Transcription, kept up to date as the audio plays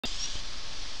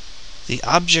The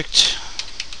object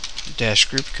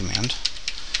 -group command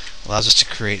allows us to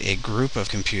create a group of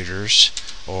computers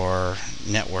or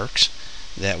networks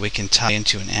that we can tie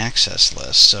into an access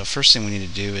list. So first thing we need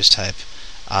to do is type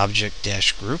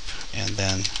object-group and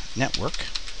then network,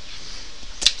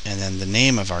 and then the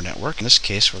name of our network. In this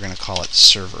case, we're going to call it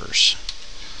servers.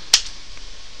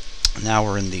 Now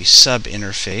we're in the sub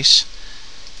interface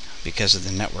because of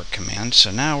the network command.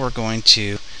 So now we're going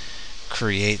to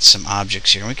create some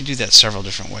objects here, and we can do that several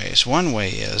different ways. One way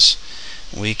is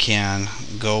we can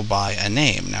go by a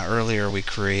name. Now earlier we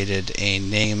created a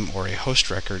name or a host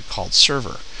record called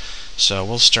server, so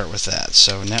we'll start with that.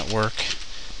 So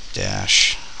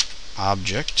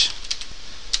network-object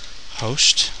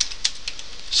host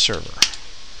server.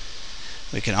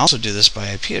 We can also do this by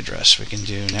IP address. We can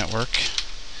do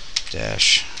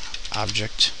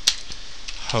network-object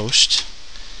host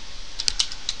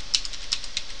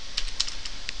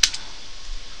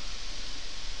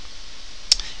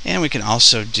and we can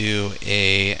also do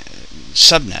a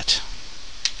subnet.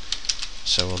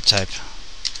 So we'll type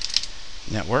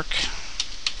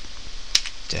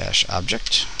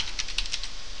network-object,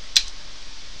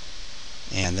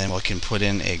 and then we can put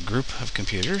in a group of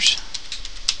computers.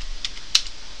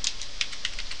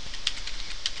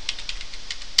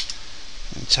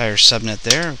 Entire subnet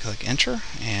there, we click enter,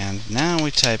 and now we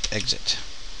type exit.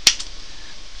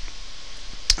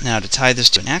 Now to tie this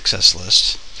to an access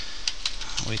list,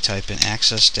 we type in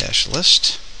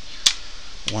access-list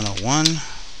 101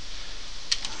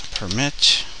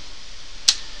 permit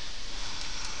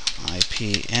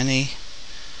IP any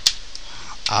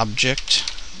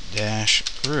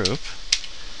object-group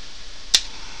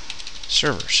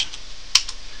servers.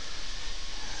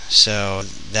 So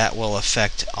that will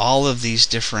affect all of these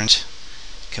different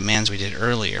commands we did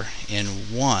earlier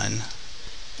in one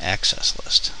access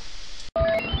list.